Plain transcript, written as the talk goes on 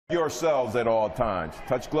yourselves at all times.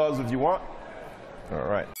 Touch gloves if you want. All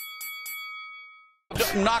right.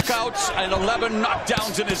 Knockouts and 11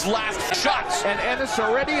 knockdowns in his last shots. And Ennis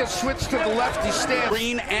already has switched to the left. He stands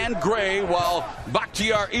Green and gray, while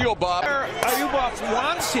Bakhtiyar Eyubov. Eyubov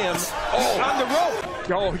wants him on the rope.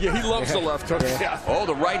 Oh, yeah, he loves the left hook. Yeah. Oh,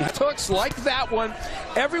 the right hooks like that one.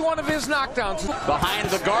 Every one of his knockdowns. Behind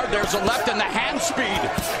the guard, there's a left and the hand speed.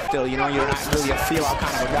 Still, you know, you're not really a feel-out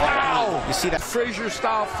kind of a guy. Wow! You see that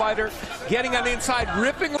Frazier-style fighter getting on the inside,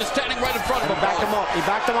 ripping. Standing right in front of him. He backed him up. He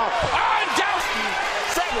backed him up. And down!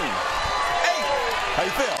 7, 8. How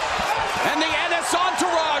you feel? And the Ennis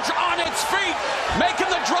entourage on its feet,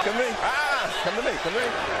 making the drop. Come to me. Come to me. Come to me.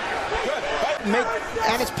 Good. Make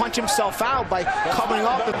Ennis punch himself out by coming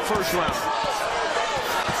up in the first round.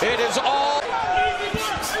 It is all.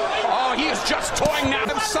 Oh, he is just toying now.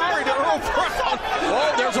 I'm sorry to Earl Brown.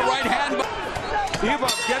 Oh, there's a right hand.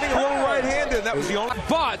 Eyubov getting a little right-handed. That was the only.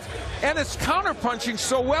 But Ennis counter-punching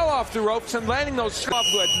so well off the ropes and landing those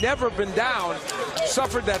shots who had never been down.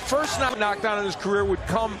 Suffered that first knockdown in his career, would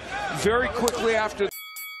come very quickly after.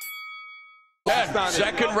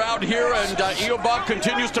 Second round here, and Eyubov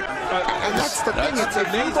continues to. And that's the thing. If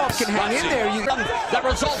Eyubov can hang in there, that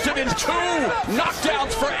resulted in 2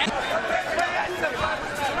 knockdowns for Ennis.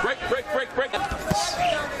 Break.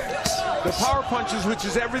 The power punches, which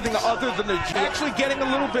is everything other than the actually getting a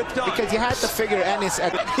little bit done. Because you had to figure Ennis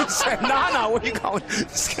at. He said, no, where are you going?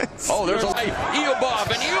 Oh, there's a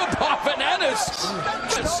Eyubov and Ennis.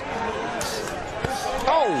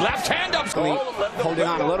 Oh, left hand up. Holding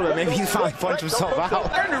on a little bit. Maybe he finally punched himself out.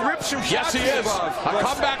 Yes, he is. A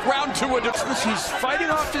comeback round 2. He's fighting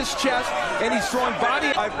off his chest, and he's throwing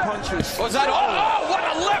body punches. Was that? Oh, what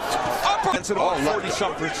a lift! Upper. It's about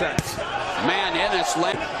 40-some%. Man, Ennis.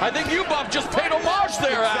 I think Eyubov just paid homage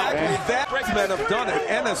there, Al. Exactly. That men have done it.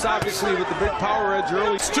 Ennis, obviously, with the big power edge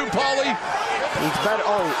early. It's too Pauly. He's better.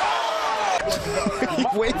 Oh. He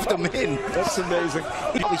waved him in. That's amazing.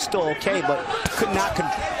 He's probably still okay, but could not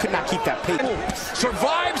keep that pace.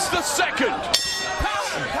 Survives the second.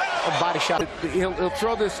 A body shot. He'll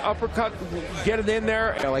throw this uppercut, get it in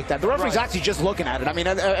there. Like that. The referee's actually just looking at it. I mean,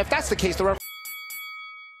 if that's the case, the referee.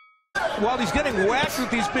 While he's getting whacked with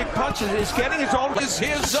these big punches, he's getting his own. His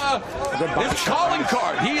calling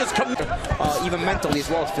card. He is even mentally as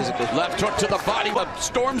well as physically. Left hook to the body, but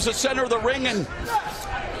storms the center of the ring and.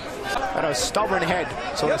 Got a stubborn head,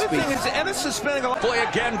 so to speak. The other thing is Ennis is spending a lot. Play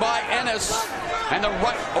again by Ennis, and the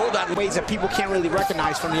right. Oh, that ways that people can't really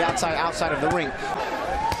recognize from the outside of the ring.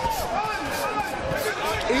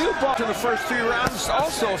 Eyubov in the first 3 rounds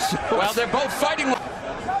also. Well, they're both fighting.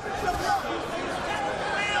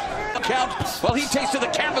 Count. Well, he takes to the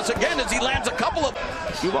canvas again as he lands a couple of.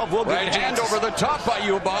 Eyubov will get right hand over the top by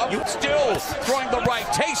Eyubov. Still throwing the right.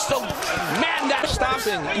 Taste the man that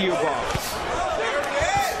stopping Eyubov.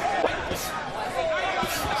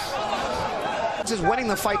 Is winning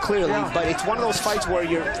the fight clearly, but it's one of those fights where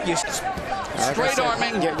you're straight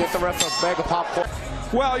arming. Get the ref a bag of popcorn.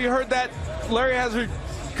 Well, you heard that Larry Hazard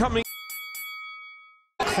coming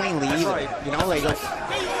cleanly, either. You know, like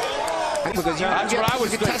because that's what I was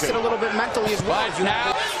thinking. Tested a little bit mentally as well.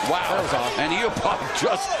 Now, wow, and Eyubov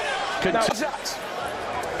just continues.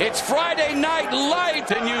 It's Friday Night Light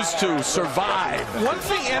continues to survive. One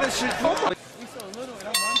thing Ennis should.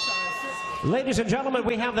 Ladies and gentlemen,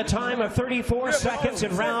 we have the time of 34 seconds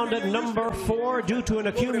in round number 4. Due to an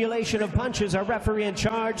accumulation of punches, our referee in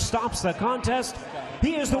charge stops the contest.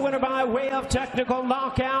 He is the winner by way of technical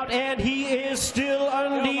knockout, and he is still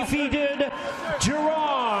undefeated,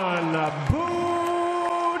 Jaron